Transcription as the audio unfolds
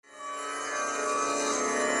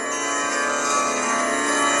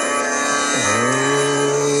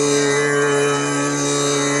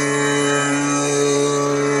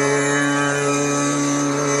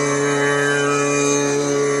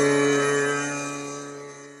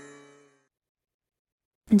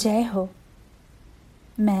जय हो।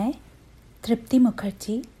 मैं तृप्ति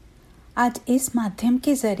मुखर्जी आज इस माध्यम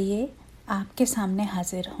के ज़रिए आपके सामने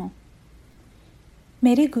हाजिर हूँ।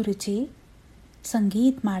 मेरे गुरुजी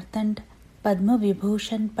संगीत मार्तंड पद्म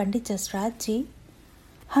विभूषण पंडित जसराज जी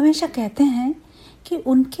हमेशा कहते हैं कि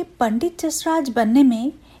उनके पंडित जसराज बनने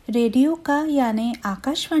में रेडियो का यानी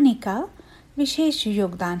आकाशवाणी का विशेष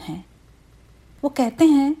योगदान है। वो कहते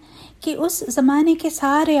हैं कि उस ज़माने के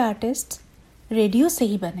सारे आर्टिस्ट रेडियो से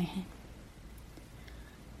ही बने हैं।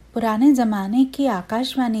 पुराने ज़माने की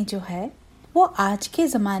आकाशवाणी जो है वो आज के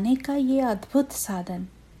ज़माने का ये अद्भुत साधन,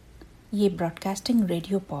 ये broadcasting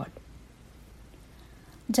radio pod.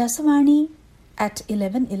 JasVaaNi at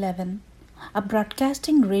 11:11, a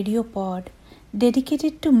broadcasting radio pod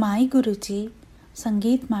dedicated to my Guruji,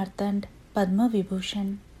 Sangeet Martand, Padma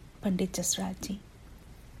Vibhushan, Pandit Jasraj ji.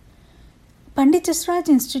 Pandit Jasraj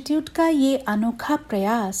institute का ये अनोखा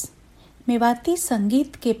प्रयास मेवाती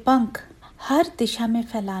संगीत के पंख हर दिशा में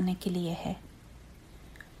फैलाने के लिए है।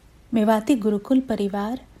 मेवाती गुरुकुल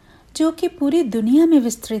परिवार जो कि पूरी दुनिया में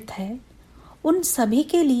विस्तृत है, उन सभी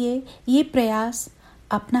के लिए ये प्रयास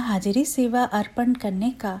अपना हाजिरी सेवा अर्पण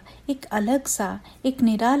करने का एक अलग सा, एक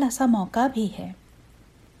निराला सा मौका भी है।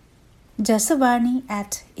 JasVaaNi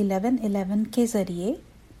at 11:11 के जरिए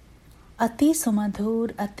अति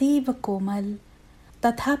सुमधुर, अतीव कोमल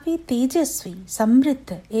तथापि तेजस्वी,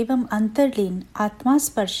 समृद्ध एवं अंतर्लीन आत्मा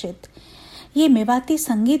स्पर्शित ये मेवाती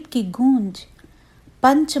संगीत की गूंज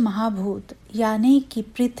पंच महाभूत यानी कि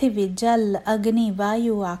पृथ्वी, जल, अग्नि,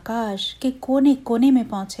 वायु, आकाश के कोने कोने में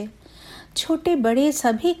पहुंचे। छोटे बड़े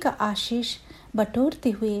सभी का आशीष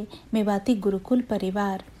बटोरते हुए मेवाती गुरुकुल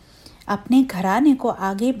परिवार अपने घराने को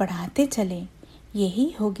आगे बढ़ाते चले।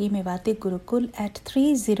 यही होगी मेवाती गुरुकुल at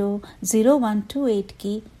 300128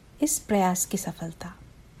 की इस प्रयास की सफलता।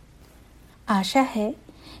 आशा है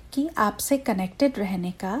कि आपसे कनेक्टेड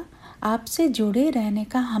रहने का, आपसे जुड़े रहने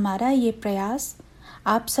का हमारा ये प्रयास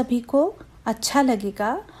आप सभी को अच्छा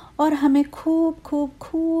लगेगा और हमें खूब खूब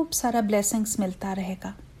खूब सारा ब्लेसिंग्स मिलता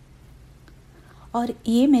रहेगा। और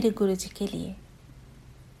ये मेरे गुरुजी के लिए।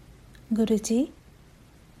 गुरुजी,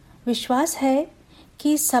 विश्वास है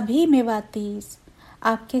कि सभी मेवातीज,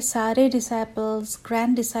 आपके सारे disciples,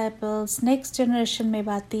 grand disciples, next generation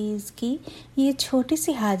मेवातीज की ये छोटी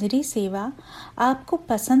सी हाजिरी सेवा आपको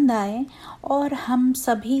पसंद आए और हम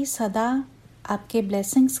सभी सदा आपके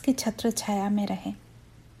ब्लेसिंग्स की छत्र छाया में रहें।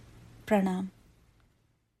 प्रणाम।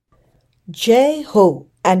 जय हो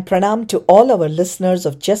and pranam to all our listeners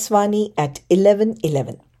of JasVaaNi at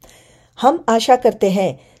 11:11. हम आशा करते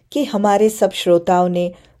हैं कि हमारे सब श्रोताओं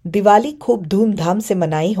ने दिवाली खूब धूमधाम से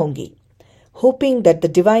मनाई होंगी। Hoping that the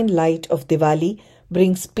divine light of Diwali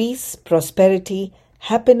brings peace, prosperity,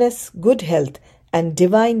 happiness, good health and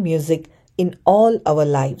divine music in all our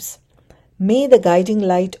lives. May the guiding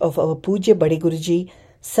light of our Pujya Bade Guruji,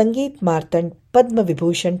 Sangeet Martand Padma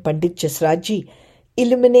Vibhushan Pandit Jasraj Ji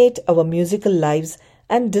illuminate our musical lives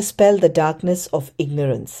and dispel the darkness of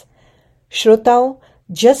ignorance. श्रोताओं,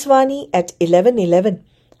 JasVaaNi at 11:11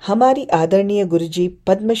 हमारी आदरणीय गुरुजी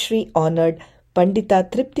Padmashri honoured Pandita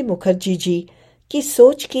तृप्ति मुखर्जी जी की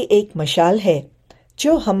सोच की एक मशाल है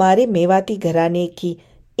जो हमारे मेवाती घराने की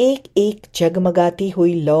एक एक जगमगाती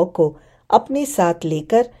हुई लौ को अपने साथ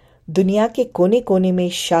लेकर दुनिया के कोने कोने में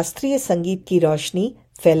शास्त्रीय संगीत की रोशनी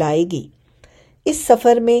फैलाएगी। इस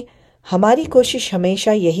सफर में हमारी कोशिश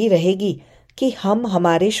हमेशा यही रहेगी कि हम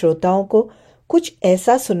हमारे श्रोताओं को कुछ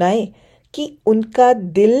ऐसा सुनाएं कि उनका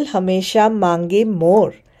दिल हमेशा मांगे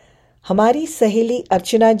मोर। हमारी सहेली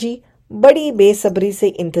अर्चना जी बड़ी बेसब्री से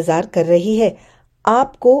इंतजार कर रही है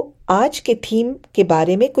आपको आज के थीम के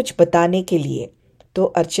बारे में कुछ बताने के लिए। तो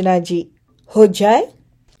अर्चना जी, हो जाए?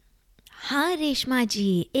 हाँ रेशमा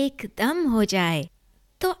जी, एकदम हो जाए।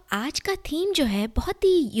 तो आज का थीम जो है बहुत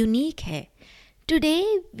ही यूनिक है।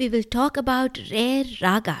 Today we will talk about rare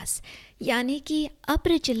ragas, यानी कि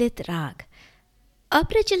अप्रचलित राग।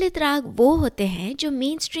 अप्रचलित राग वो होते हैं जो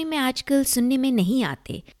मेन स्ट्रीम में आजकल सुनने में नहीं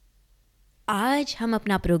आते। आज हम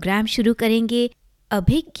अपना प्रोग्राम शुरू करेंगे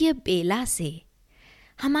अभिज्ञ बेला से।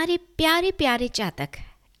 हमारे प्यारे प्यारे चातक,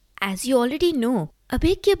 as you already know,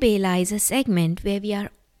 Abhigya Bela is a segment where we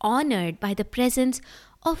are honored by the presence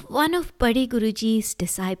of one of Bade Guruji's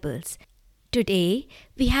disciples. Today,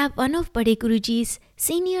 we have one of Bade Guruji's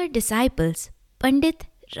senior disciples, Pandit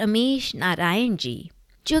Ramesh Narayan ji,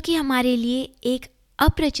 जो कि हमारे लिए एक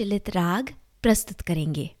अप्रचलित राग प्रस्तुत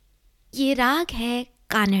करेंगे। ये राग है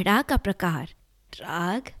कानड़ा का प्रकार,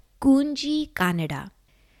 राग कुंजी कानड़ा।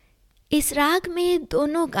 इस राग में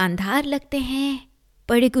दोनों गांधार लगते हैं।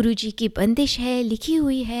 बड़े गुरुजी की बंदिश है, लिखी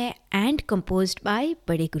हुई है एंड कंपोज्ड बाय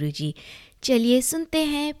बड़े गुरुजी। चलिए सुनते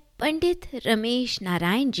हैं पंडित रमेश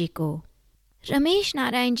नारायण जी को। रमेश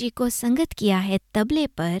नारायण जी को संगत किया है तबले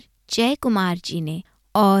पर जय कुमार जी ने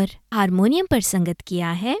और हारमोनियम पर संगत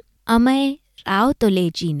किया है अमय राव तोले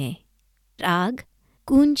जी ने। राग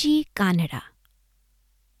कुंजी कानड़ा।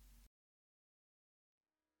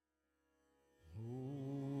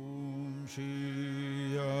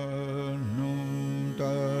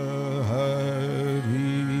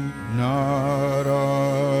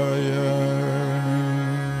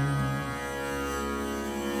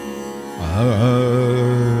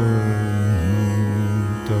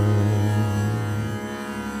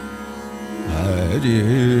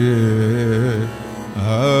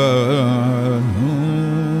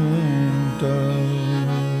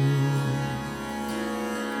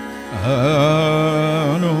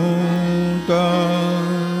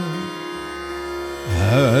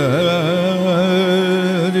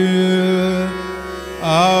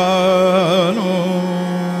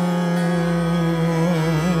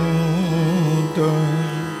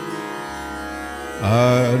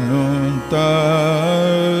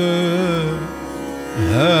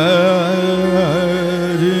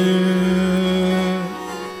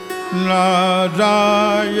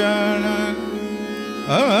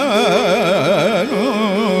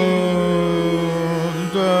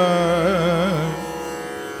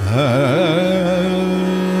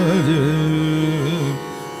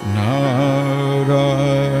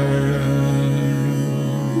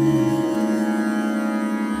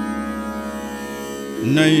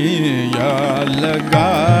 नैया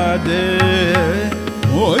लगा दे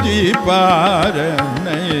मोरी पार,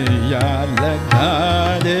 नैया लगा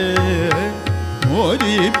दे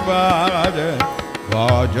मोरी पार,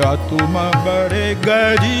 ख्वाजा तुम बड़े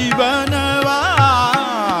गरीब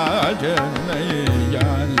नवाज, नैया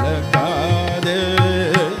लगा दे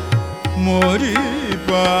मोरी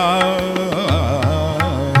पार।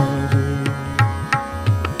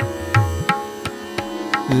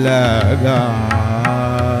 लगा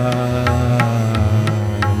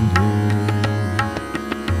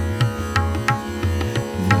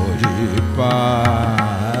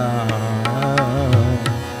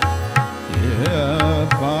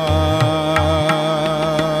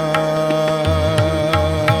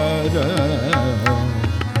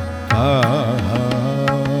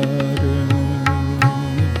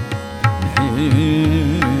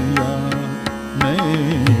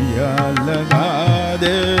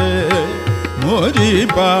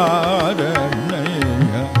पार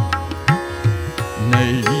नैया,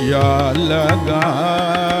 नैया लगा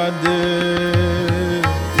दे,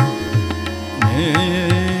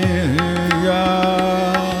 नैया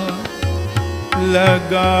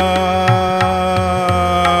लगा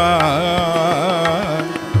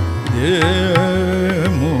दे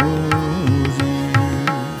मुझे,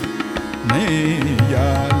 नैया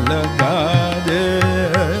लगा दे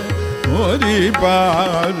मोरी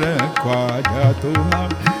पार, ख्वाजा तुम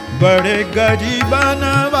बड़े गरीब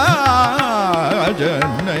नवाज,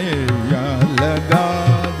 नैया लगा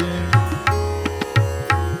दे,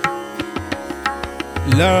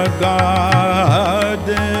 लगा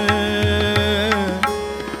दे,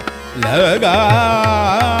 लगा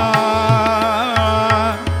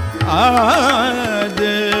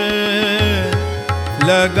दे,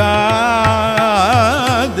 लगा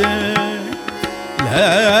दे,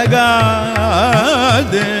 लगा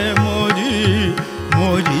दे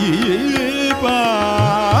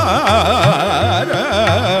पार,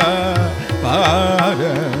 पार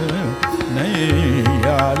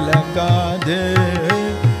नैया लगा दे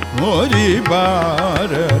मोरी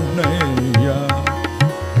पार नैया।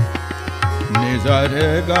 निजा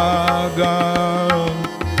रे गा गा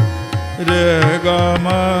रे गा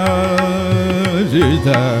मा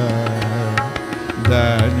जिधा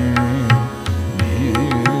दानी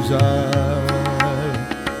निजा,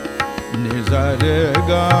 निजा रे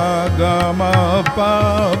गा गा मा पा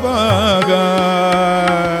गा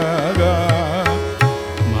गा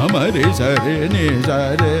मम रे सा रे नि सा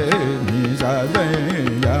रे नि सा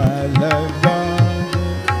नैया लगा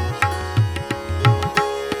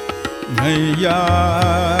नैया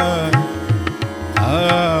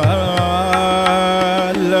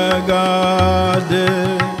लगा दे,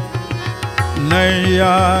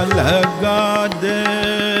 नैया लगा दे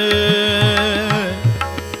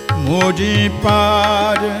मोरी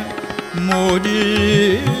पार, मोरी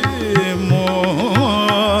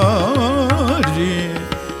मोरी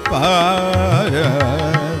पार,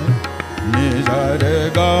 निजा रे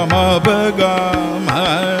गा मा ब गा मा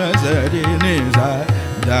सा रे नि सा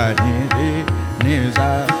दा नि रे नि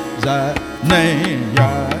सा सा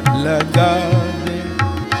नैया लगा दे,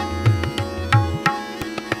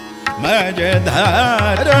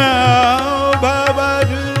 मजधारा भवर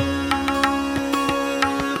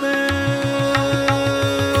में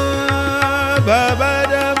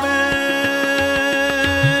भवर में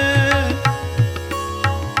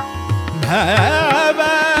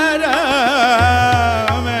भवर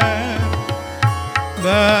में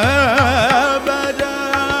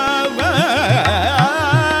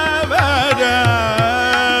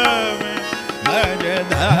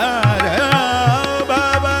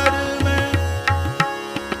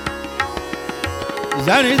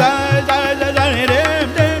Zani da da da zani re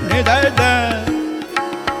ni da da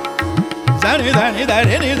zani zani da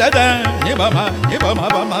re ni da da ni ba ma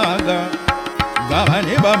ba ma ga ma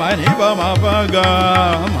ni ba ma ga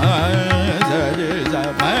ma za re za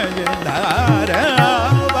ma je da ra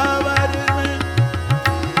ba ba re me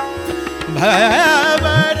bha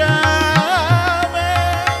ba ra me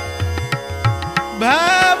bha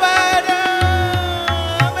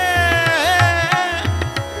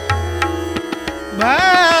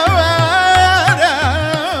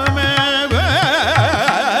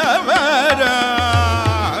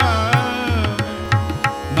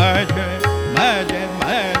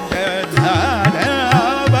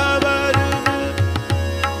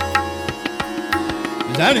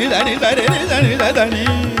Dani dani dani dani dani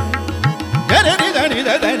dani dani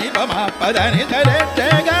dani pa ma pa dani dani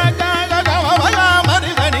ga ga ga ga ma ga ma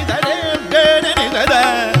ni dani dani dani dani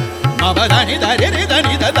ma pa dani dani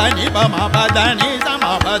dani dani pa ma pa dani sa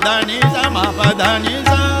ma pa dani sa ma pa dani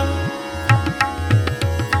sa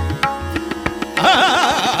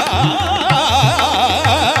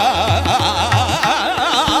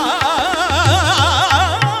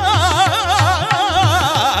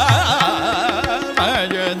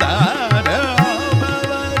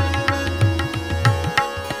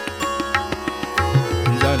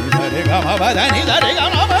Dani dani ga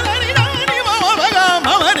ma dani dani ma ga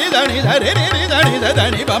ma ni dani dani dani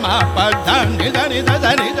dani pa ma pa dani dani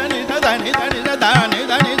dani dani dani dani dani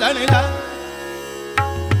dani dani da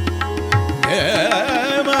ye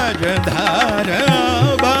majandhara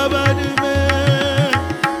babar mein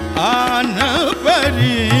aan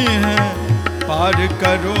pari hai par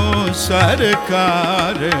karo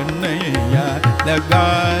sarkar naiya laga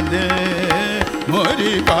de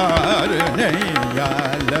मोरी पार नैया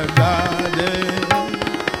लगा दे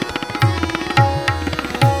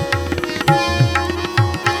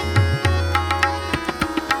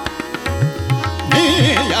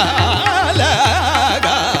नैया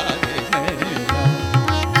लगा दे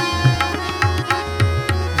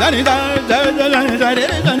दानी दा दानी दानी दानी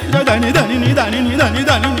दानी दानी दानी दानी दानी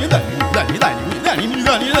दानी दानी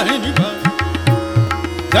दानी दानी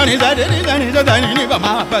Dani dani dani dani ni pa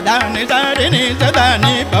ma pa dani dani ni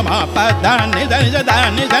dani pa ma pa dani dani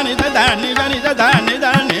dani dani dani dani dani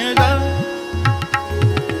dani da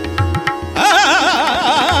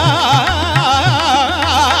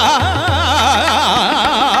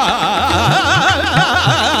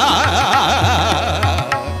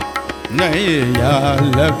नहीं या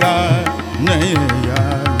लगा नहीं या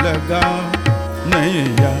लगा नहीं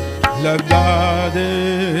या लगा दे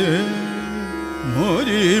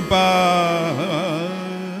मोरी पार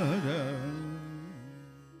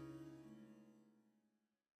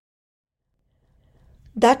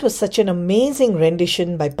That was such an amazing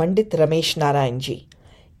rendition by Pandit Ramesh Narayan ji.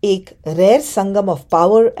 एक rare Sangam of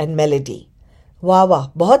power and melody. वाह वाह,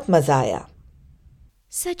 बहुत मजा आया.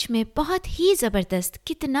 सच में बहुत ही जबरदस्त.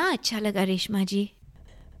 कितना अच्छा लगा रेशमा जी.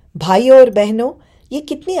 भाइयों और बहनों, ये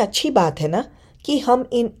कितनी अच्छी बात है ना कि हम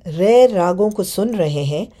इन रेयर रागों को सुन रहे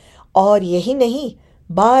हैं और यही नहीं,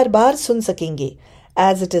 बार बार सुन सकेंगे,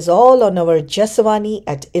 as it is all on our JasVaaNi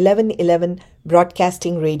at 1111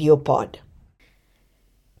 broadcasting radio pod.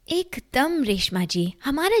 एकदम रेशमा जी.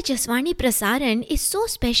 हमारा जसवानी प्रसारण is so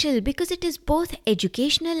special because it is both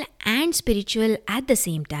educational and spiritual at the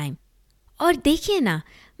same time. और देखिए ना,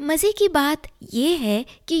 मज़े की बात ये है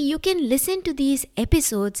कि you can listen to these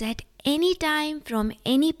episodes at any time from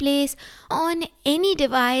any place on any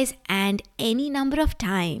device and any number of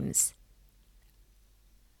times.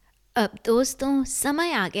 अब दोस्तों,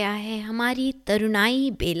 समय आ गया है हमारी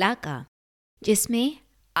तरुनाई बेला का, जिसमें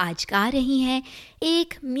आज गा रही हैं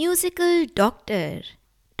एक म्यूजिकल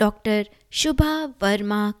डॉक्टर शुभा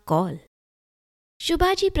वर्मा कौल.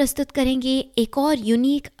 शुभा जी प्रस्तुत करेंगे एक और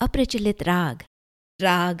यूनिक अप्रचलित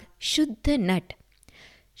राग शुद्ध नट.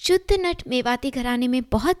 शुद्ध नट मेवाती घराने में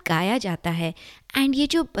बहुत गाया जाता है एंड ये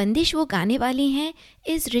जो बंदिश वो गाने वाली हैं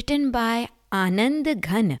इज रिटन बाय आनंद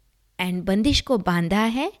घन एंड बंदिश को बांधा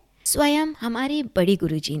है स्वयं हमारे बड़े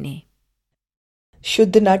गुरुजी ने.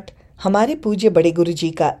 शुद्ध नट हमारे पूज्य बड़े गुरुजी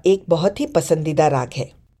का एक बहुत ही पसंदीदा राग है.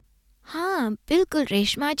 हाँ, हाँ बिल्कुल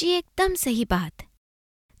रेशमा जी, एकदम सही बात।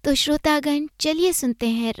 तो श्रोतागण, चलिए सुनते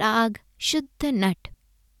हैं राग शुद्ध नट।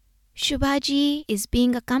 शुभा जी is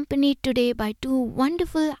being accompanied today by two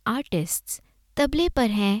wonderful artists. तबले पर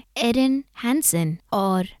हैं एरिन हैंसन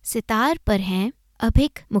और सितार पर हैं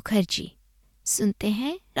अभिक मुखर्जी। सुनते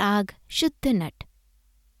हैं राग शुद्ध नट।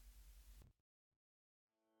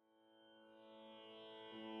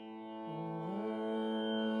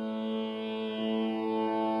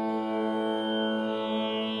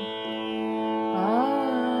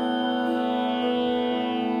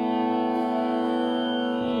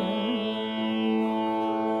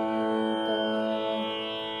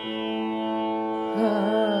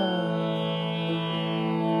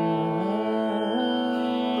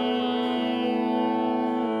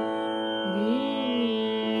 Ri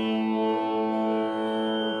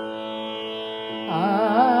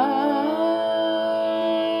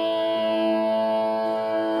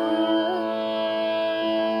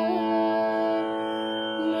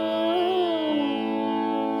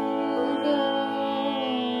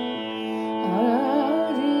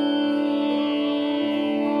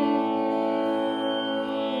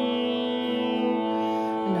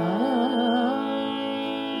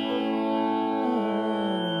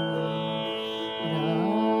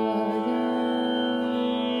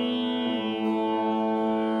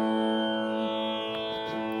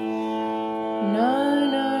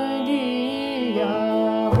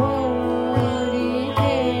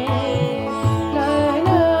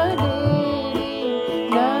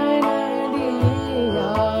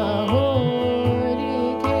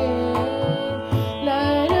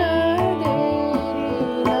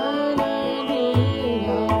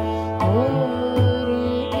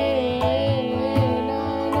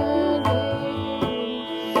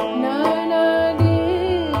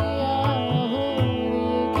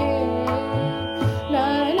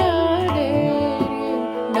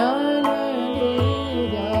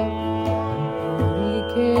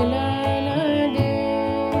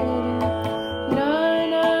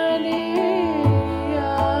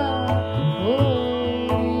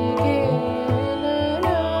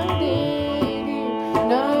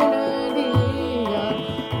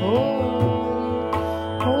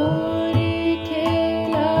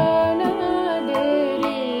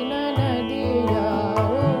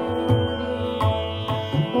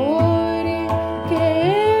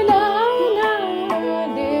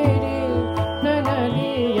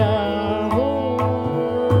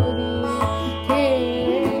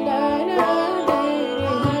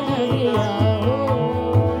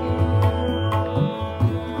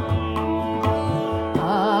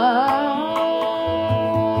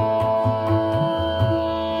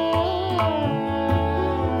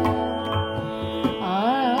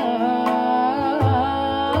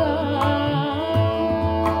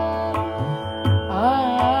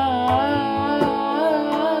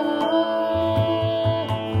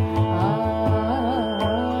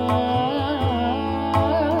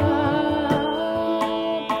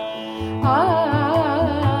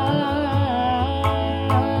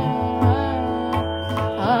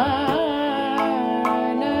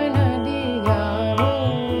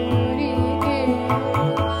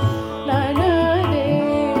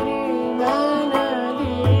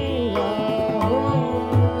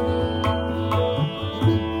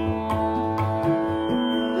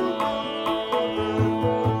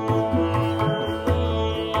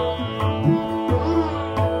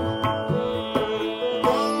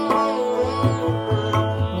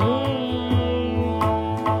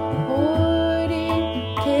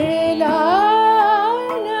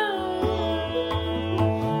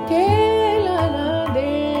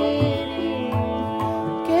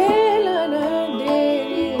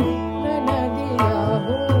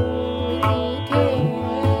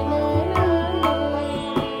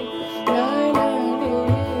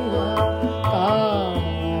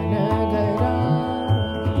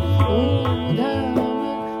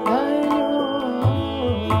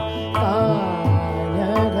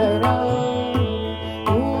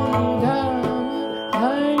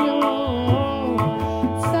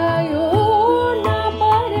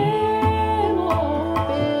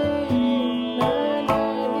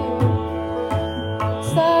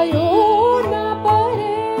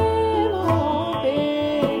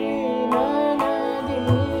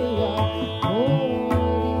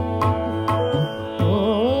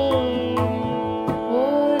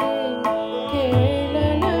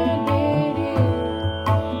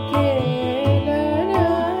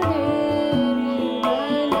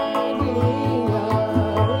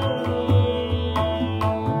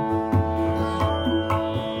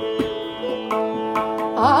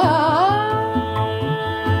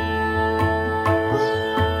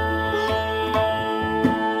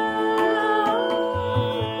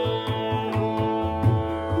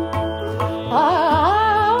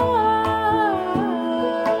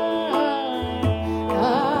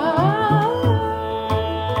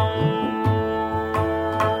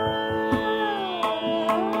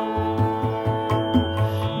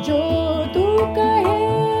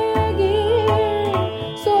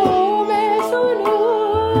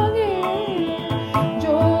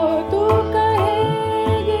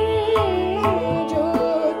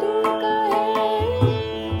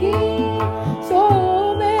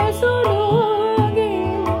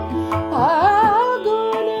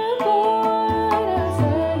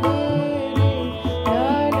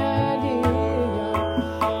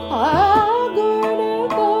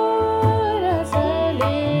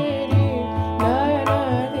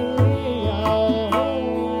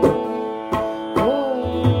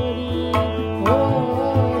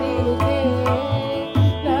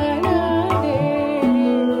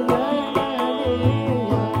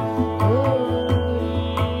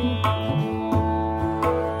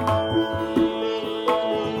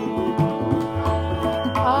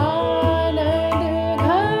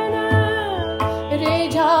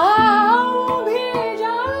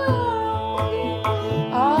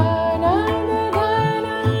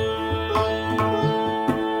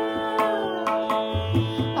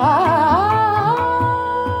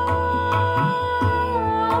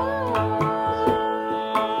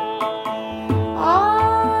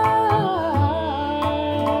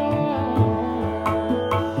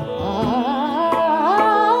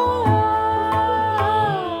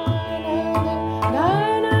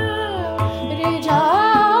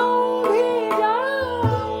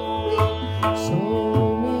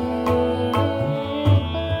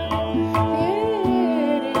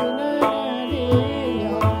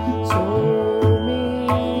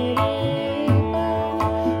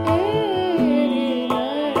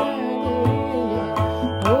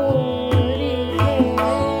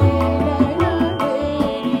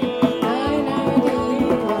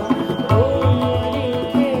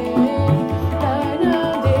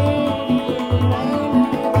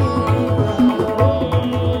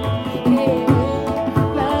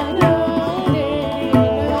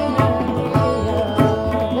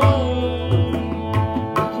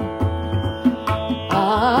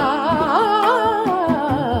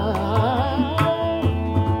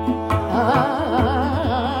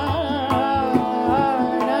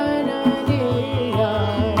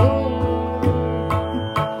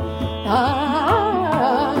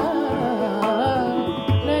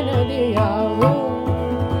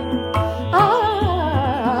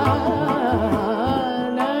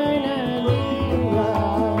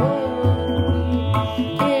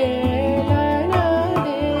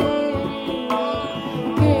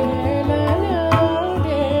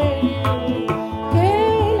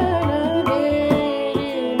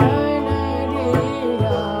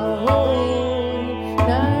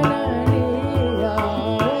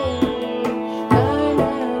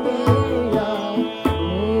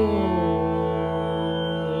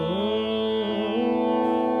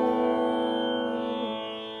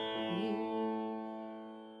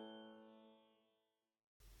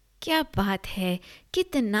क्या बात है,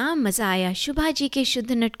 कितना मज़ा आया। शुभा जी के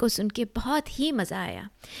शुद्ध नट को सुन के बहुत ही मज़ा आया।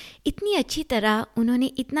 इतनी अच्छी तरह उन्होंने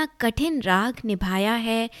इतना कठिन राग निभाया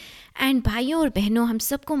है। एंड भाइयों और बहनों, हम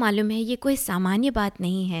सबको मालूम है ये कोई सामान्य बात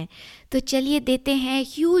नहीं है। तो चलिए देते हैं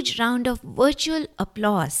huge round of virtual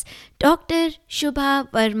applause doctor शुभा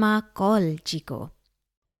वर्मा कौल जी को।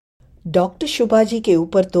 डॉक्टर शुभा जी के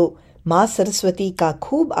ऊपर तो माँ सरस्वती का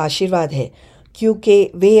खूब आशीर्वाद है,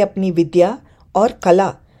 क्योंकि वे अपनी विद्या और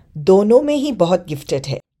कला दोनों में ही बहुत गिफ्टेड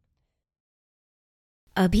है।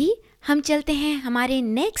 अभी हम चलते हैं हमारे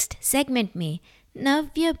नेक्स्ट सेगमेंट में,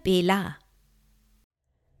 नव्य बेला।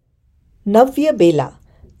 नव्य बेला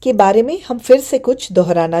के बारे में हम फिर से कुछ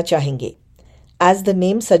दोहराना चाहेंगे। As the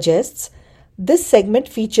name suggests, this segment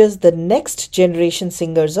features the next generation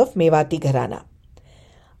singers of Mewati घराना।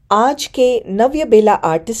 आज के नव्य बेला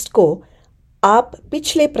आर्टिस्ट को आप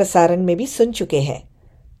पिछले प्रसारण में भी सुन चुके हैं।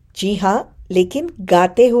 जी हाँ, लेकिन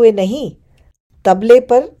गाते हुए नहीं, तबले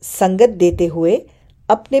पर संगत देते हुए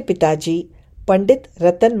अपने पिताजी पंडित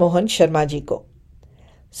रतन मोहन शर्मा जी को।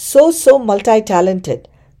 So multi-talented,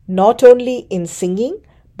 not only in singing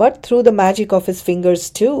but through the magic of his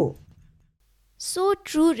fingers too. So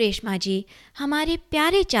true Reshma जी। हमारे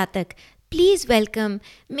प्यारे चातक, प्लीज वेलकम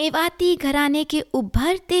मेवाती घराने के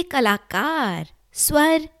उभरते कलाकार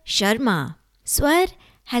स्वर शर्मा। स्वर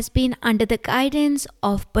has been under the guidance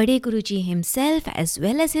of Bade Guruji himself as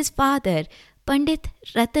well as his father, Pandit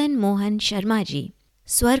Ratan Mohan Sharma ji.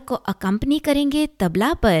 स्वर को अकम्पनी करेंगे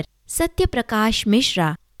तबला पर सत्य प्रकाश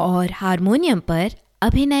मिश्रा और हारमोनियम पर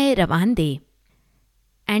अभिनय रवांदे।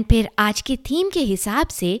 एंड फिर आज की थीम के हिसाब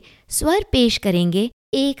से स्वर पेश करेंगे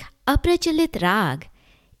एक अप्रचलित राग,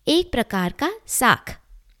 एक प्रकार का साख।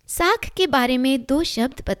 साख के बारे में 2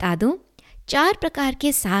 शब्द बता दूं। 4 प्रकार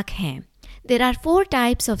के साख हैं। There are 4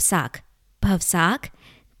 types of साख: भव साख,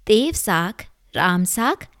 देव साख, राम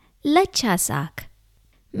साख, लच्छा साख।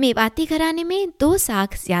 मेवाती घराने में 2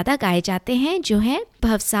 साख ज्यादा गाए जाते हैं, जो हैं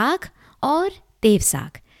भव साख और देव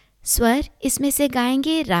साख। स्वर इसमें से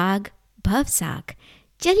गाएंगे राग भव साख।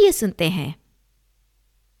 चलिए सुनते हैं।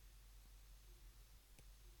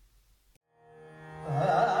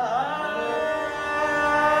 Ah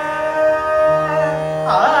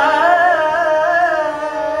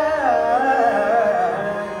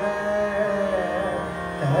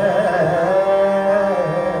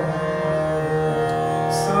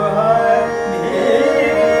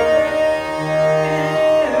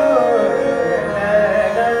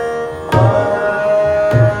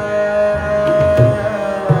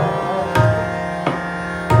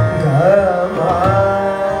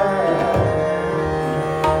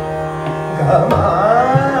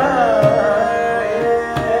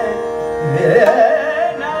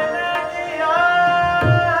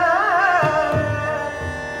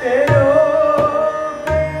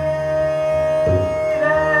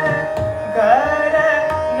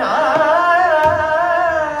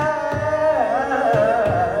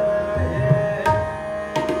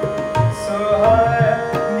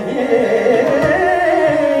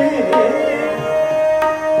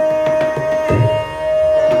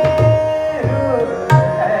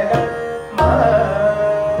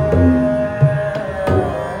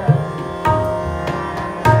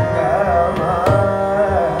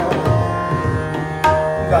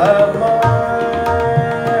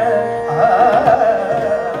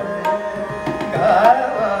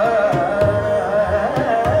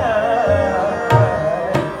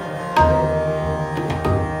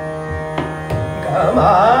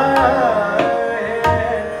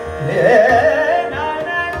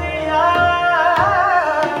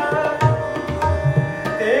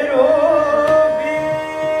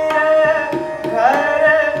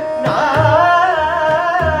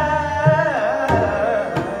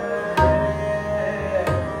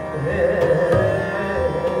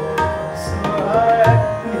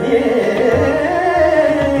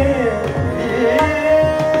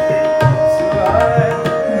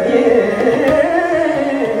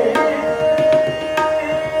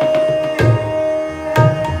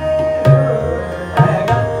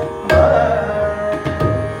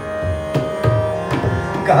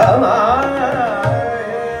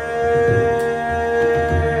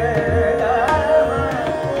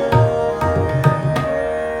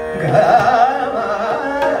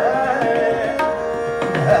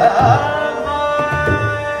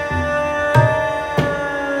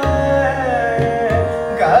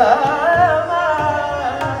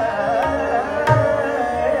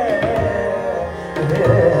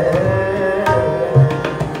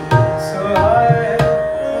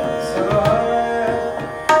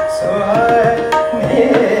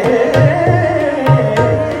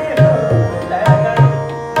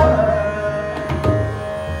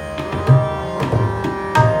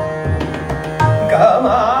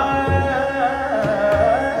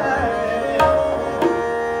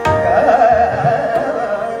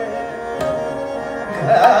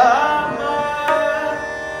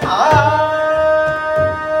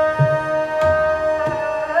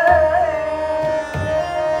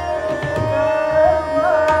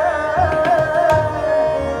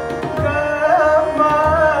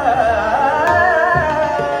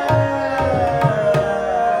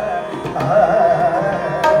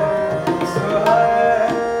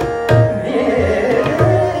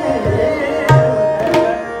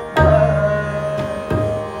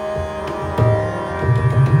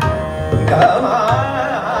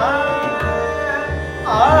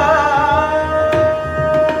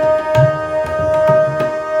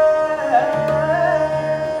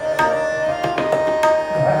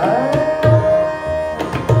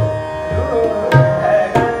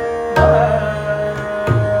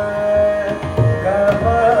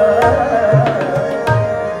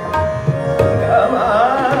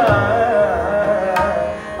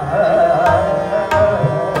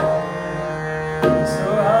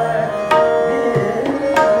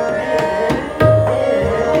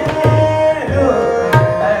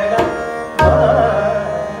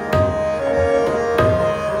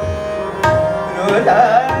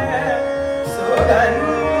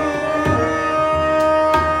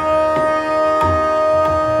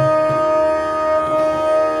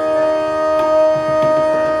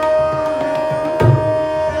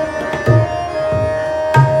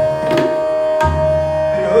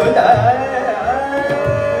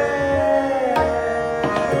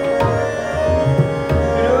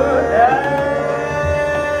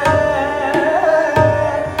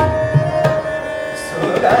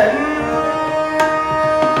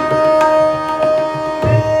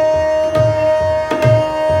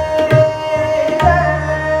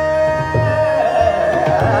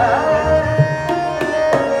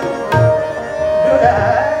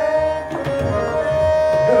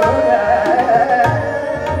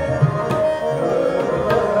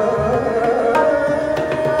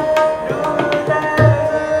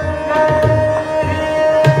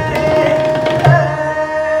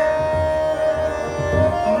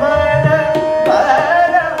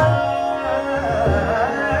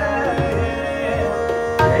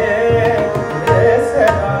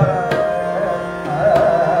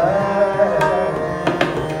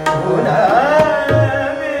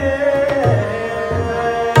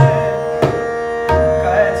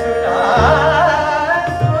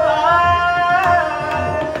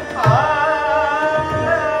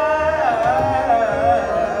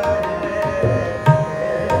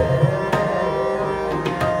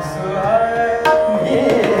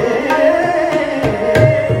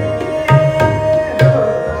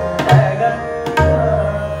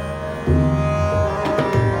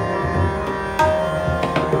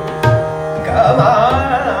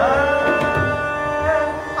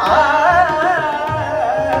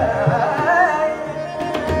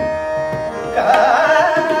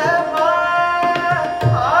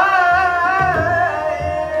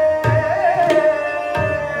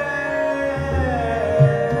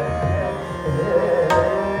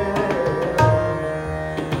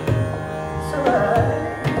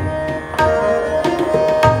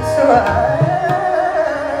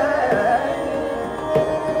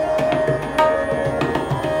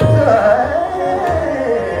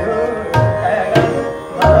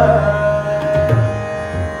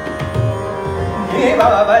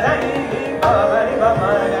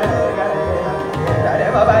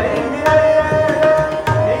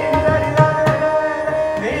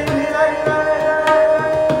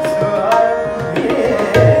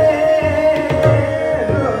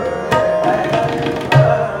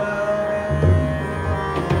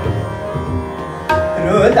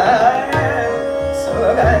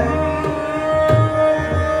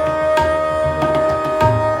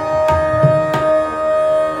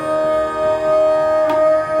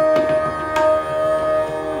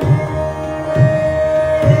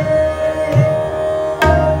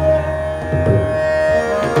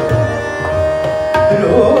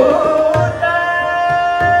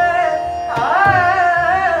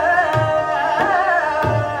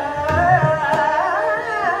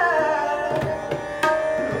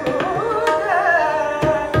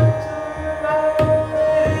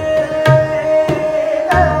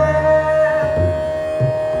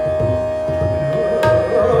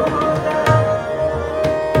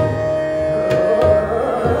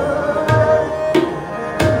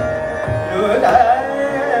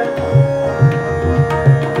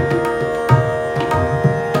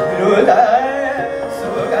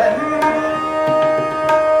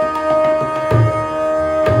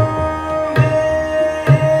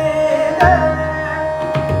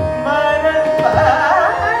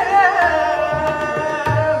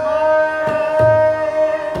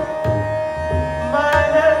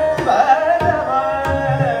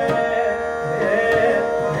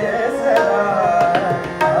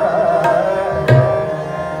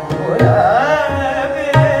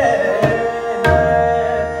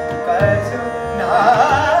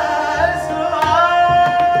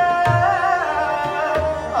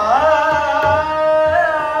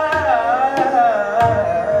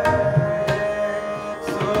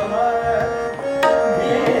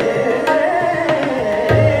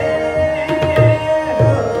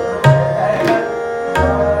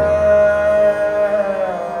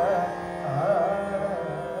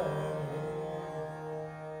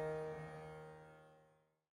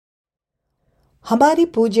हमारे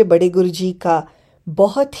पूज्य बड़े गुरुजी का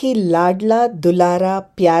बहुत ही लाडला दुलारा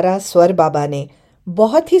प्यारा स्वर बाबा ने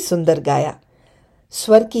बहुत ही सुंदर गाया।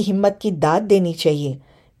 स्वर की हिम्मत की दाद देनी चाहिए,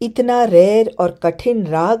 इतना रेयर और कठिन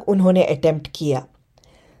राग उन्होंने अटेम्प्ट किया।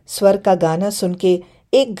 स्वर का गाना सुन के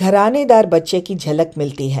एक घरानेदार बच्चे की झलक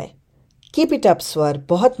मिलती है। कीप इट अप स्वर,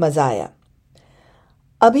 बहुत मज़ा आया।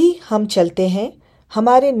 अभी हम चलते हैं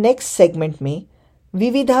हमारे नेक्स्ट सेगमेंट में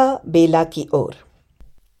विविधा बेला की ओर।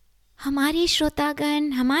 हमारे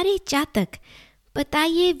श्रोतागण, हमारे चातक,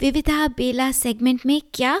 बताइए विविधा बेला सेगमेंट में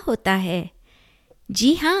क्या होता है?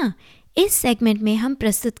 जी हाँ, इस सेगमेंट में हम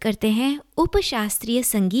प्रस्तुत करते हैं उपशास्त्रीय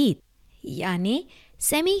संगीत यानी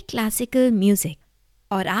सेमी क्लासिकल म्यूजिक।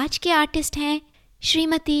 और आज के आर्टिस्ट हैं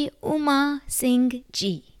श्रीमती उमा सिंह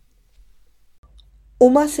जी।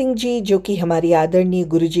 उमा सिंह जी, जो कि हमारी आदरणीय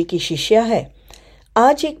गुरुजी की शिष्या है,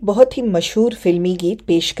 आज एक बहुत ही मशहूर फिल्मी गीत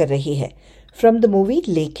पेश कर रही है फ्रॉम द मूवी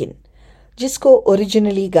लेकिन, जिसको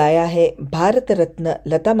ओरिजिनली गाया है भारत रत्न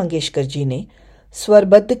लता मंगेशकर जी ने,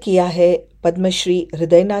 स्वरबद्ध किया है पद्मश्री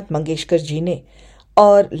हृदयनाथ मंगेशकर जी ने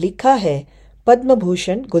और लिखा है पद्म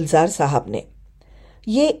भूषण गुलजार साहब ने।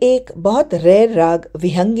 ये एक बहुत रेयर राग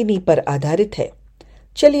विहंगिनी पर आधारित है।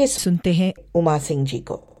 चलिए सुनते हैं उमा सिंह जी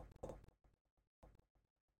को।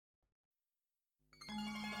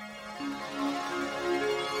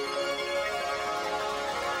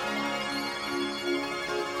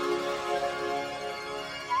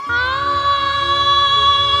 Ah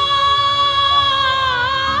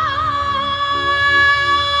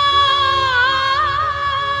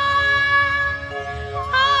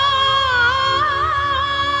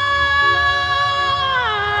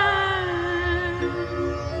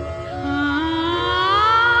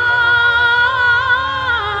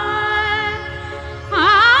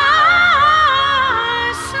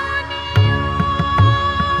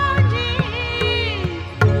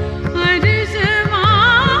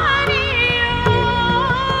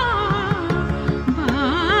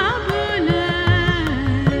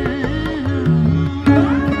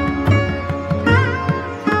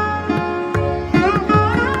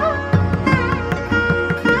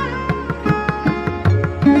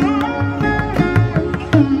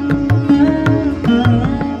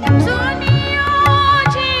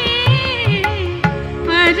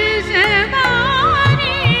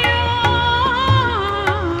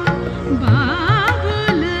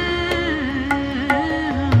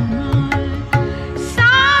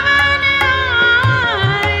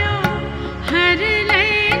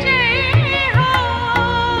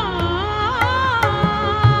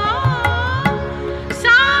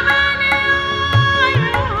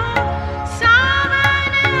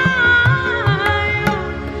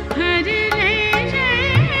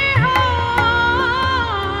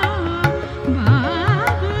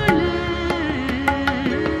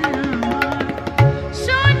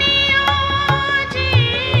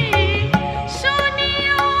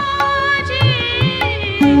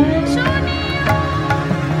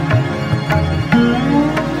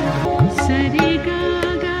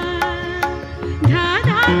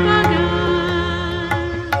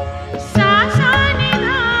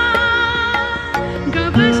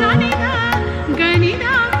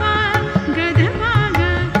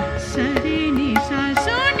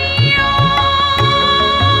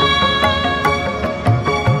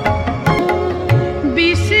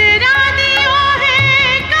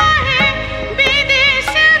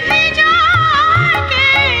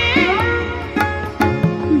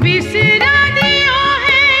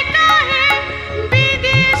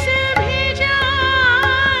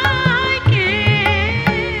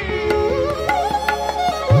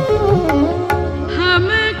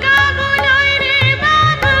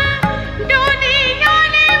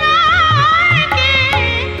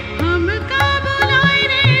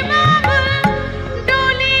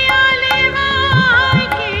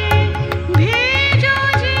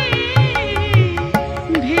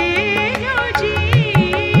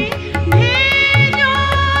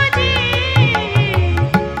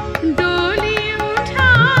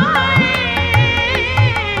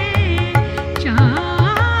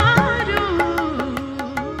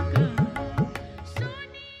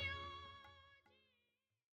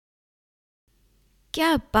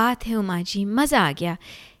क्या बात है उमा जी, मज़ा आ गया।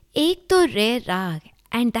 एक तो rare raga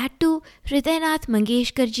and that too Hridaynath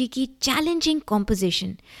Mangeshkar ji की चैलेंजिंग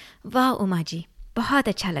कॉम्पोजिशन। वाह उमा जी, बहुत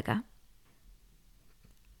अच्छा लगा।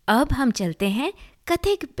 अब हम चलते हैं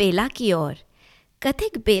कथिक बेला की ओर।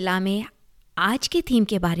 कथिक बेला में आज के थीम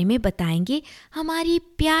के बारे में बताएंगे हमारी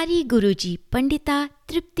प्यारी गुरुजी पंडिता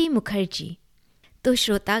तृप्ति मुखर्जी। तो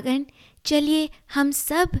श्रोतागण, चलिए हम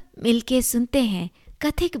सब मिलके सुनते हैं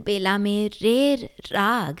कथिक बेला में रेर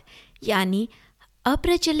राग यानी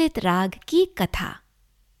अप्रचलित राग की कथा।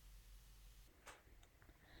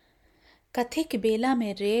 कथिक बेला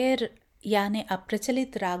में रेर यानी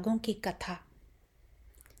अप्रचलित रागों की कथा।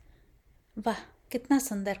 वाह, कितना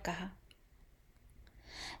सुंदर कहा।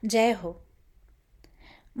 जय हो।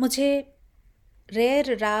 मुझे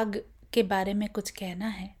रेर राग के बारे में कुछ कहना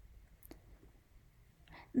है।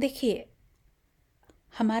 देखिए,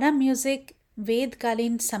 हमारा म्यूज़िक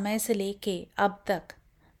वेदकालीन समय से लेके अब तक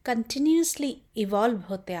कंटिन्यूसली इवॉल्व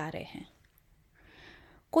होते आ रहे हैं।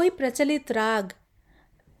 कोई प्रचलित राग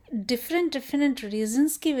डिफरेंट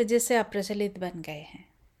रीजंस की वजह से अप्रचलित बन गए हैं।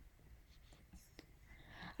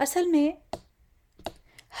 असल में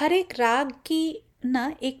हर एक राग की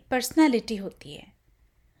ना एक पर्सनालिटी होती है।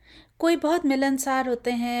 कोई बहुत मिलनसार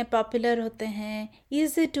होते हैं, पॉपुलर होते हैं,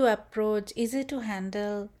 easy to approach, easy to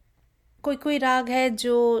handle. कोई राग है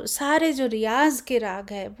जो सारे जो रियाज के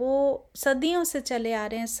राग है वो सदियों से चले आ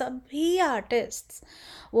रहे हैं। सभी आर्टिस्ट्स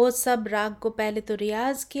वो सब राग को पहले तो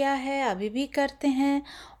रियाज किया है, अभी भी करते हैं,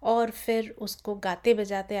 और फिर उसको गाते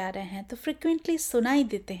बजाते आ रहे हैं, तो फ्रिक्वेंटली सुनाई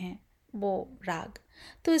देते हैं वो राग।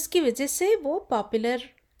 तो इसकी वजह से वो पॉपुलर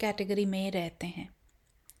कैटेगरी में रहते हैं।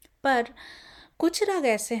 पर कुछ राग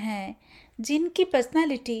ऐसे हैं जिनकी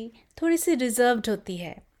पर्सनालिटी थोड़ी सी रिजर्व्ड होती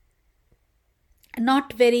है,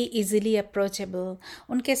 नॉट वेरी इजीली अप्रोचेबल।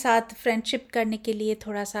 उनके साथ फ्रेंडशिप करने के लिए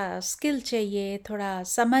थोड़ा सा स्किल चाहिए, थोड़ा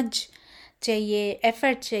समझ चाहिए,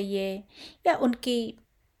 एफर्ट चाहिए, या उनकी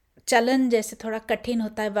चलन जैसे थोड़ा कठिन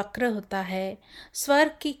होता है, वक्र होता है। स्वर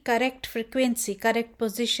की करेक्ट फ्रिक्वेंसी, करेक्ट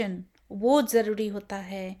पोजीशन वो ज़रूरी होता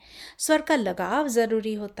है। स्वर का लगाव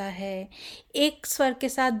ज़रूरी होता है। एक स्वर के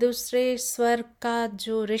साथ दूसरे स्वर का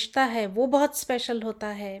जो रिश्ता है वो बहुत स्पेशल होता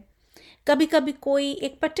है। कभी कभी कोई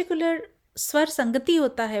एक पर्टिकुलर स्वर संगति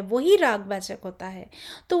होता है, वही रागवाचक होता है,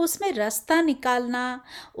 तो उसमें रास्ता निकालना,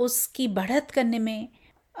 उसकी बढ़त करने में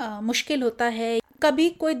मुश्किल होता है। कभी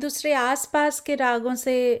कोई दूसरे आसपास के रागों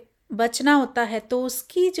से बचना होता है, तो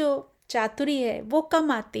उसकी जो चातुरी है वो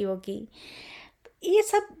कम आती होगी। ये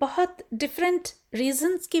सब बहुत डिफरेंट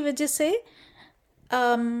रीजंस की वजह से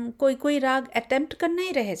कोई राग अटेम्प्ट करना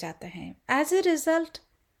ही रह जाते हैं। एज ए रिज़ल्ट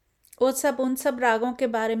उन सब रागों के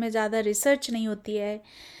बारे में ज़्यादा रिसर्च नहीं होती है,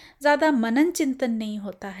 ज़्यादा मनन चिंतन नहीं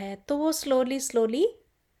होता है, तो वो स्लोली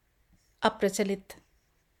अप्रचलित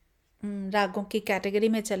रागों की कैटेगरी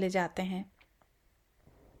में चले जाते हैं।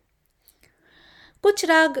 कुछ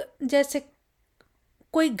राग जैसे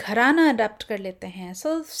कोई घराना अडॉप्ट कर लेते हैं,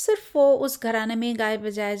 सो सिर्फ वो उस घराने में गाए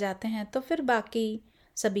बजाए जाते हैं, तो फिर बाकी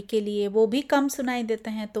सभी के लिए वो भी कम सुनाई देते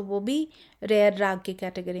हैं, तो वो भी रेयर राग की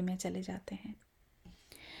कैटेगरी में चले जाते हैं।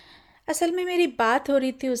 असल में मेरी बात हो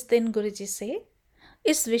रही थी उस दिन गुरुजी से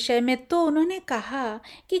इस विषय में, तो उन्होंने कहा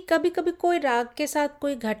कि कभी कभी कोई राग के साथ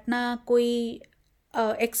कोई घटना, कोई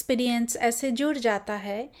एक्सपीरियंस ऐसे जुड़ जाता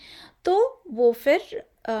है तो वो फिर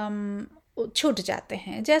छूट जाते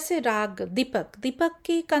हैं। जैसे राग दीपक, दीपक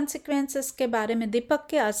की कॉन्सिक्वेंसेस के बारे में, दीपक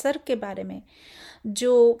के असर के बारे में,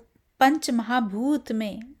 जो पंच महाभूत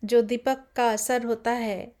में जो दीपक का असर होता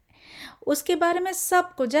है उसके बारे में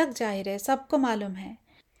सबको जग जाहिर है, सबको मालूम है।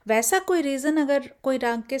 वैसा कोई रीज़न अगर कोई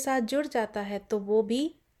राग के साथ जुड़ जाता है तो वो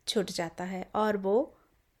भी छूट जाता है और वो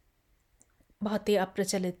बहुत ही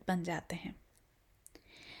अप्रचलित बन जाते हैं।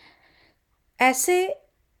 ऐसे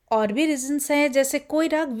और भी रीजंस हैं, जैसे कोई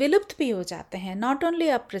राग विलुप्त भी हो जाते हैं, नॉट ओनली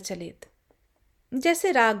अप्रचलित।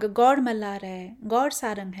 जैसे राग गौड़ मल्हार है, गौड़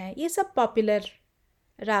सारंग है, ये सब पॉपुलर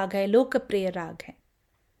राग है, लोकप्रिय राग है,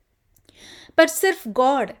 पर सिर्फ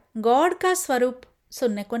गौड़ का स्वरूप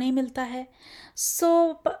सुनने को नहीं मिलता है।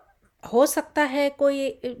 सो हो सकता है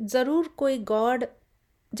कोई ज़रूर कोई गौड़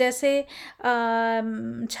जैसे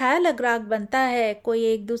छायालग राग बनता है, कोई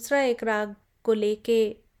एक दूसरा एक राग को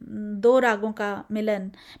लेके दो रागों का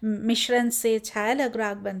मिश्रण से छायालग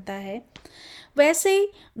राग बनता है, वैसे ही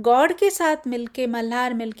गौड़ के साथ मिलके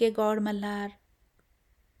मल्हार मिलके गौड़ मल्हार,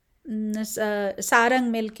 सारंग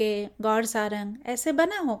मिलके गौड़ सारंग ऐसे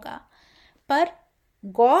बना होगा। पर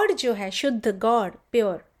गौड़ जो है, शुद्ध गौड़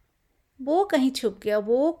प्योर, वो कहीं छुप गया,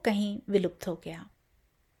 वो कहीं विलुप्त हो गया।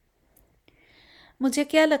 मुझे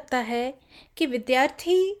क्या लगता है कि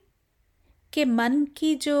विद्यार्थी के मन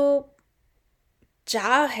की जो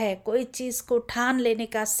चाह है, कोई चीज़ को ठान लेने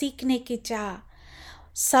का, सीखने की चाह,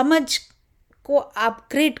 समझ को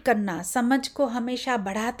अपग्रेड करना, समझ को हमेशा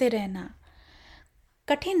बढ़ाते रहना,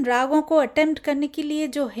 कठिन रागों को अटेम्प्ट करने के लिए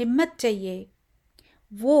जो हिम्मत चाहिए,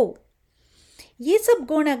 वो ये सब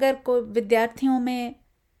गुण अगर कोई विद्यार्थियों में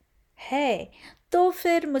है तो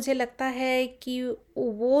फिर मुझे लगता है कि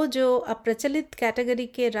वो जो अप्रचलित कैटेगरी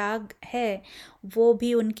के राग है वो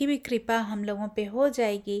भी, उनकी भी कृपा हम लोगों पे हो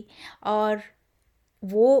जाएगी और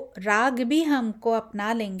वो राग भी हमको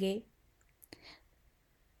अपना लेंगे,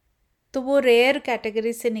 तो वो रेयर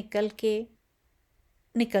कैटेगरी से निकल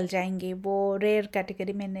जाएंगे, वो रेयर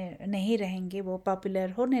कैटेगरी में नहीं रहेंगे, वो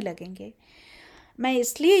पॉपुलर होने लगेंगे। मैं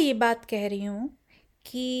इसलिए ये बात कह रही हूँ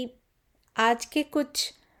कि आज के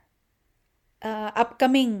कुछ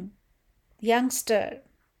अपकमिंग यंगस्टर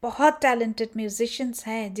बहुत टैलेंटेड म्यूजिशियंस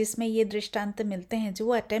हैं जिसमें ये दृष्टांत मिलते हैं, जो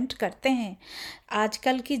अटेम्प्ट करते हैं।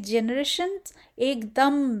 आजकल की जनरेशन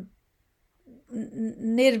एकदम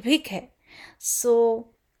निर्भीक है, सो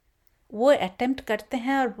वो अटेम्प्ट करते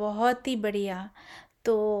हैं और बहुत ही बढ़िया।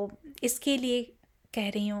 तो इसके लिए कह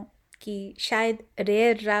रही हूँ कि शायद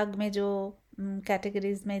रेयर राग में जो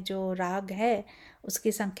कैटेगरीज में जो राग है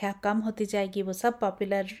उसकी संख्या कम होती जाएगी, वो सब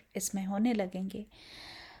पॉपुलर इसमें होने लगेंगे,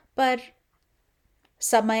 पर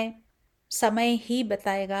समय ही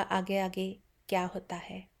बताएगा आगे आगे क्या होता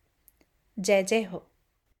है। जय जय हो।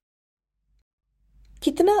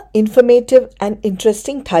 कितना इंफॉर्मेटिव एंड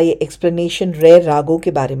इंटरेस्टिंग था ये एक्सप्लेनेशन रेयर रागों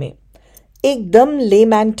के बारे में। एकदम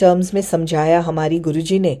लेमैन टर्म्स में समझाया हमारी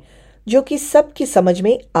गुरुजी ने, जो कि सबकी समझ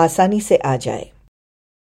में आसानी से आ जाए।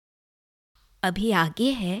 अभी आगे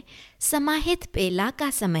है समाहित बेला का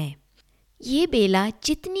समय। ये बेला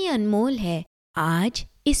जितनी अनमोल है, आज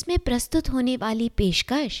इसमें प्रस्तुत होने वाली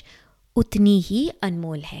पेशकश उतनी ही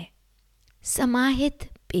अनमोल है। समाहित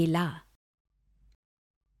बेला।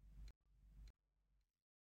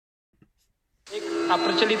 एक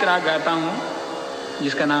अप्रचलित राग गाता हूँ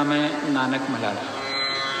जिसका नाम है नानक मल्हार।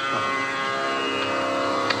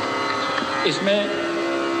 इसमें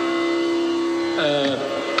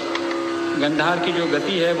गंधार की जो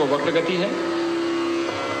गति है वो वक्र गति है।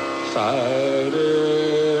 सारे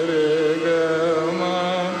ग म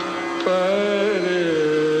प रे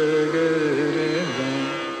ग रे ग।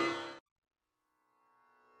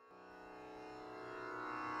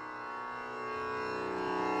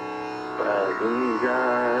 Abhigya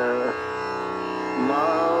ma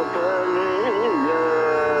pa ni ga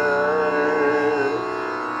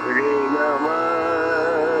re ga ma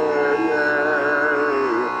ga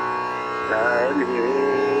sa re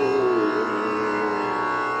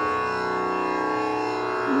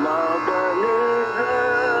ma pa ni ga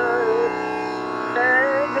re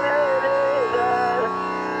ga re ga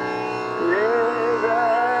re ga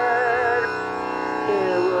re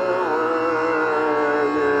ga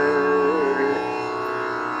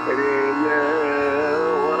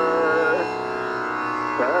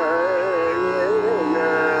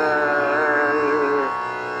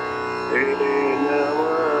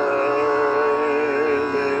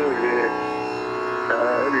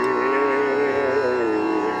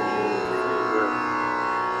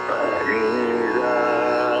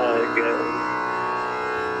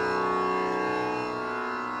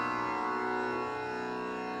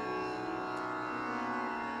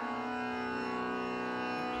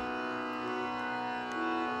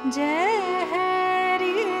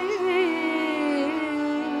जहरी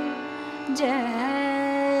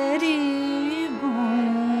जहरी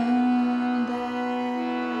बूंद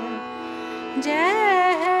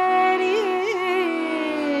जहरी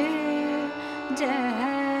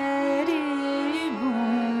जहरी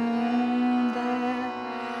बूंद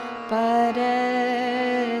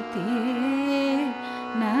परती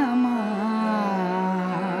न मानो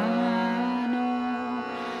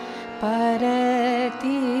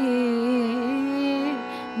परती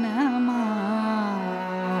न मानो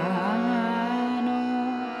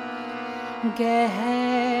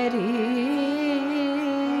गहरी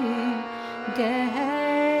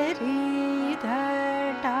गहरी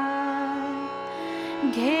घटा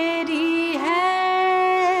घेरी है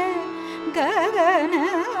गगन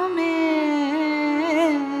में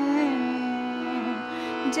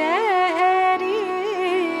जहरी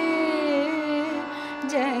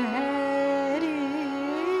जहरी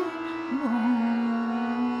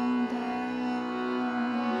बूंद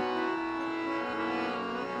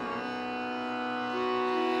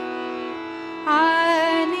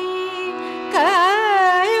आनी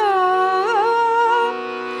कयो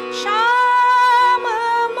शाम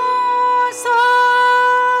मोसो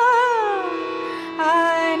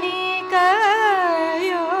आनी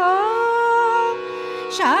कयो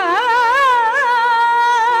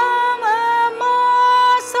शाम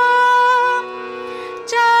मोसो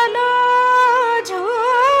चलो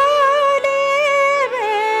झूली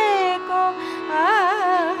को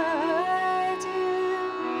आज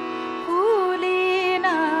फूली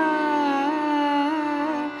ना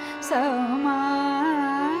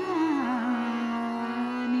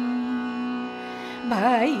समानी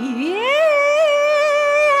भाई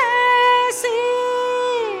ऐसी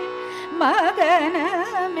मगन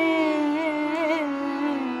में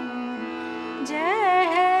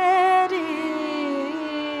जहरी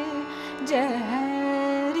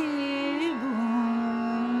जहरी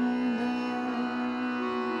बूंद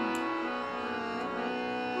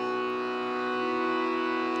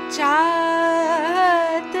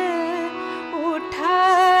चाहत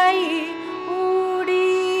उठाई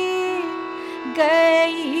उड़ी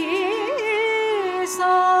गई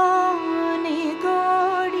सोनी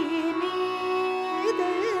गोड़ी नींद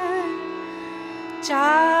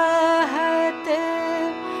चाहत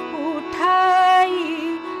उठाई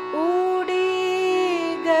उड़ी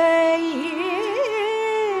गई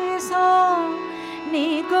सोनी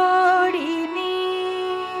गोड़ी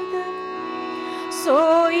नींद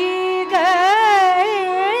सोई गए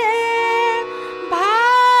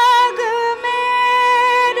भाग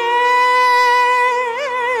मेरे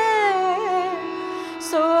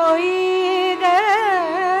सोई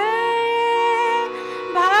गए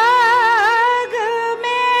भाग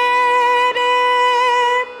मेरे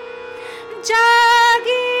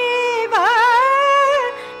जागी वह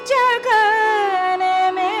जगन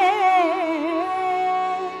में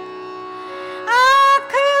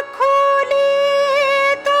आँख खुली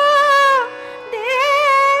तो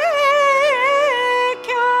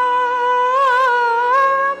देखो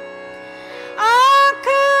आँख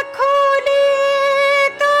खुली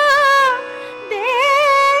तो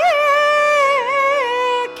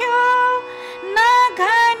देखो न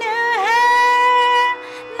घन है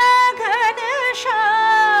न घन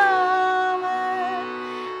श्याम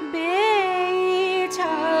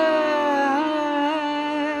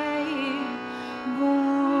बेछाई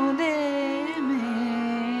बूंदे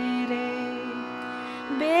मेरे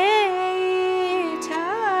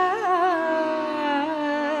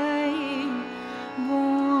बेछाई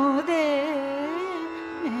बूंदे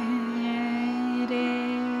मेरे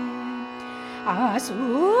आंसू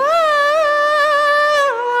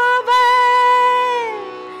बहे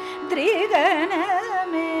त्रिगन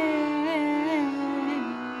में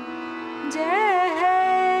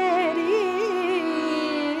जहरी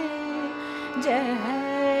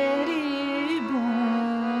जहरी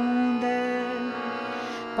बूंद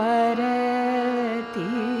परती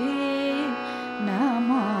न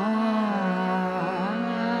मानो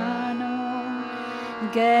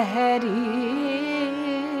गहरी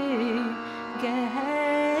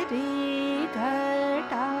गहरी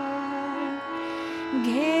घटा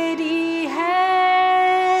घेरी है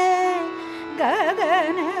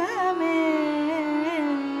गगन में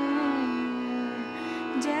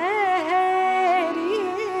जहरी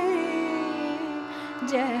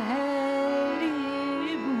जहरी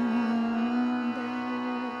बूंद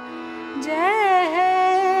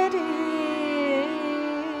जहरी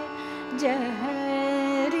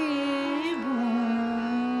जहरी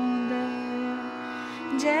बूंद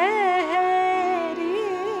जहरी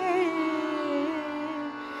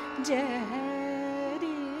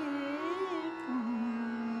जहरी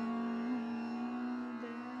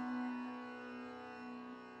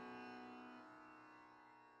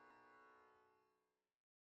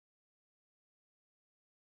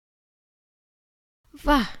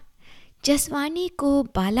वाह, जसवानी को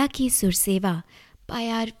बाला की सुरसेवा बाय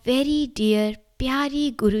आवर वेरी डियर प्यारी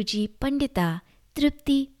गुरुजी पंडिता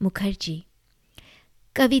तृप्ति मुखर्जी।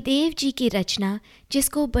 कविदेव जी की रचना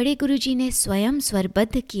जिसको बड़े गुरुजी ने स्वयं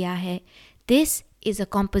स्वरबद्ध किया है। This is a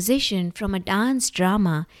composition from a dance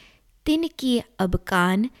drama तिन की अब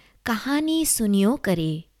कान कहानी सुनियो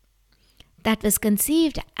करे, that was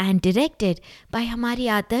conceived and directed by हमारी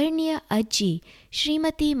आदरणीय अज्जी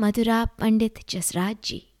श्रीमती मधुरा पंडित जसराज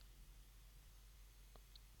जी।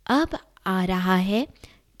 अब आ रहा है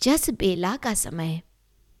जसबेला का समय।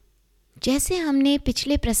 जैसे हमने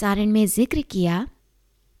पिछले प्रसारण में जिक्र किया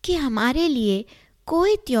कि हमारे लिए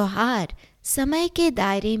कोई त्योहार समय के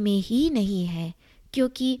दायरे में ही नहीं है,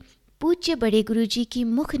 क्योंकि पूज्य बड़े गुरुजी की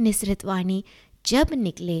मुख निसृत वाणी जब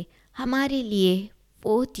निकले हमारे लिए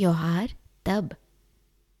वो त्योहार तब।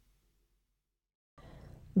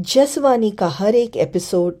 जसवानी का हर एक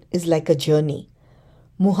episode is like a journey,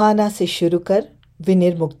 मुहाना से शुरू कर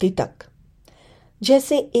विनिर्मुक्ति तक।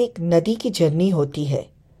 जैसे एक नदी की जर्नी होती है,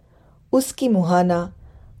 उसकी मुहाना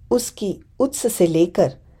उसकी उत्स से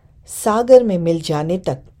लेकर सागर में मिल जाने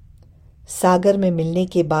तक, सागर में मिलने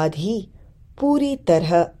के बाद ही पूरी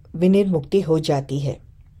तरह विनिर्मुक्ति हो जाती है।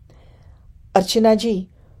 अर्चना जी,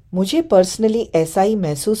 मुझे पर्सनली ऐसा ही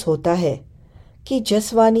महसूस होता है कि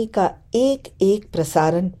जसवानी का एक एक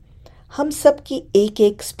प्रसारण हम सब की एक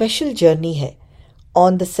एक स्पेशल जर्नी है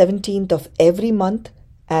on the 17th of every month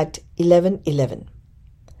at 11:11।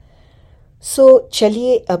 So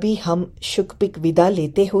चलिए अभी हम शुक-पिक विदा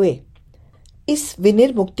लेते हुए इस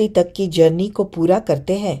विनिर्मुक्ति तक की जर्नी को पूरा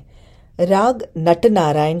करते हैं राग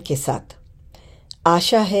नटनारायण के साथ।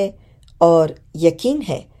 आशा है और यकीन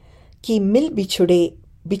है कि मिल बिछुड़े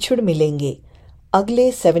बिछुड़ मिलेंगे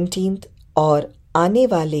अगले 17th और आने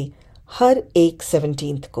वाले हर एक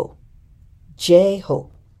 17th को। जय हो।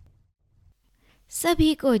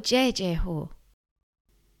 सभी को जय जय हो।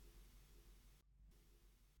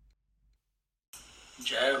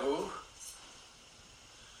 जय हो।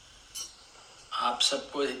 आप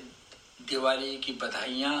सबको दिवाली की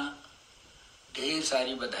बधाइयाँ, ढेर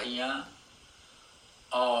सारी बधाइयाँ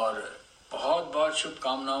और बहुत बहुत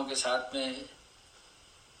शुभकामनाओं के साथ में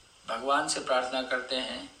भगवान से प्रार्थना करते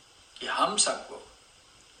हैं कि हम सबको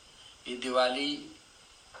ये दिवाली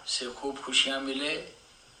से खूब खुशियाँ मिले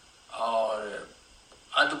और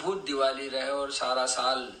अद्भुत दिवाली रहे और सारा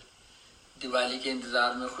साल दिवाली के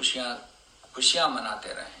इंतज़ार में खुशियाँ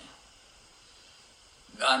मनाते रहें।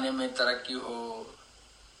 गाने में तरक्की हो,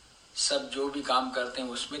 सब जो भी काम करते हैं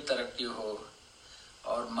उसमें तरक्की हो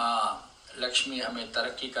और माँ लक्ष्मी हमें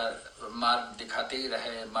तरक्की का मार्ग दिखाते ही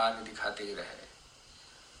रहे।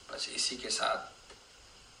 बस इसी के साथ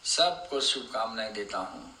सबको शुभकामनाएं देता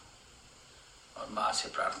हूँ और माँ से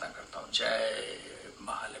प्रार्थना करता हूँ। जय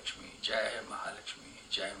महालक्ष्मी, जय महालक्ष्मी,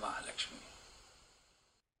 जय महालक्ष्मी।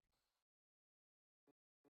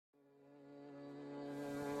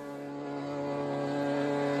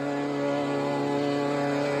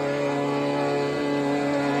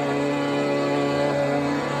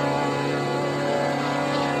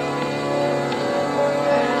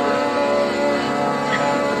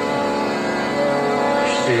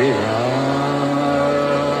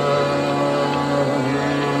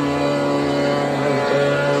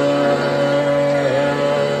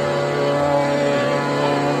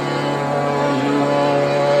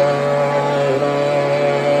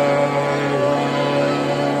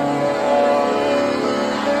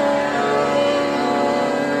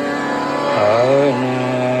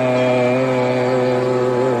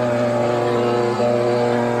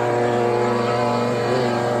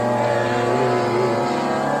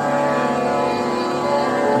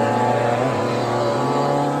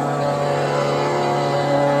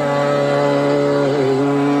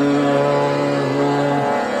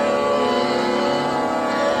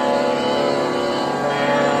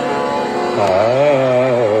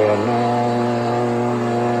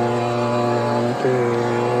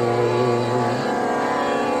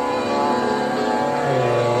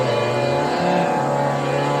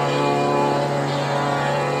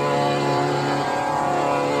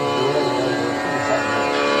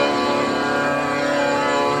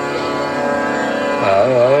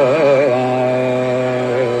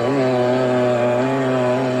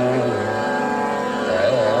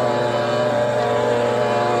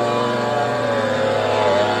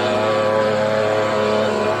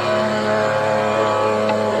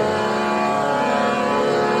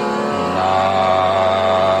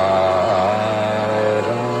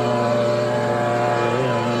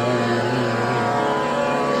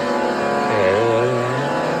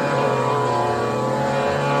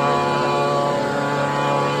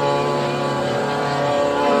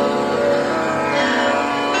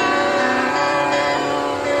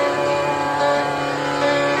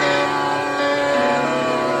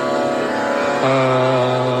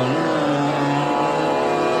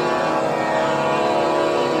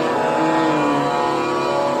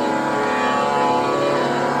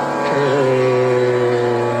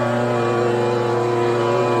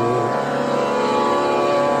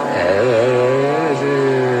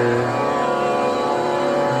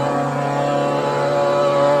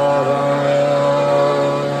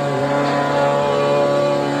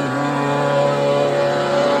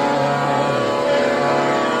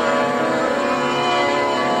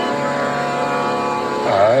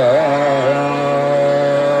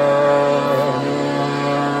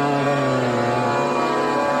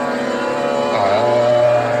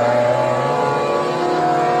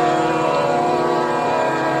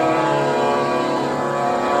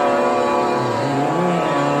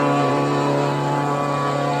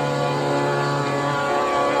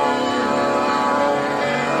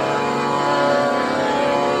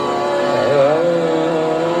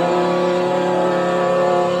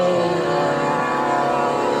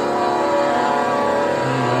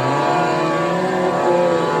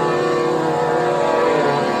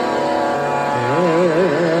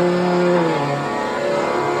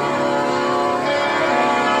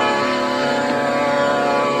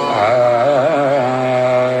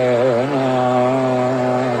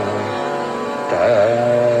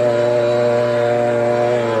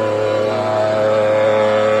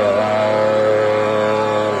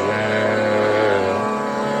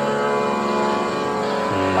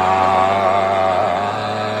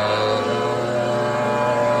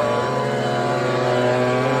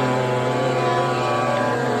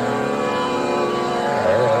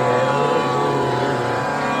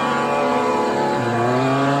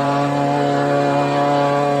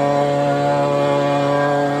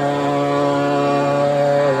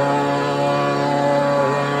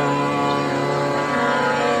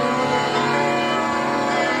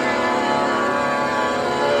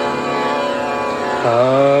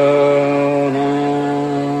 ha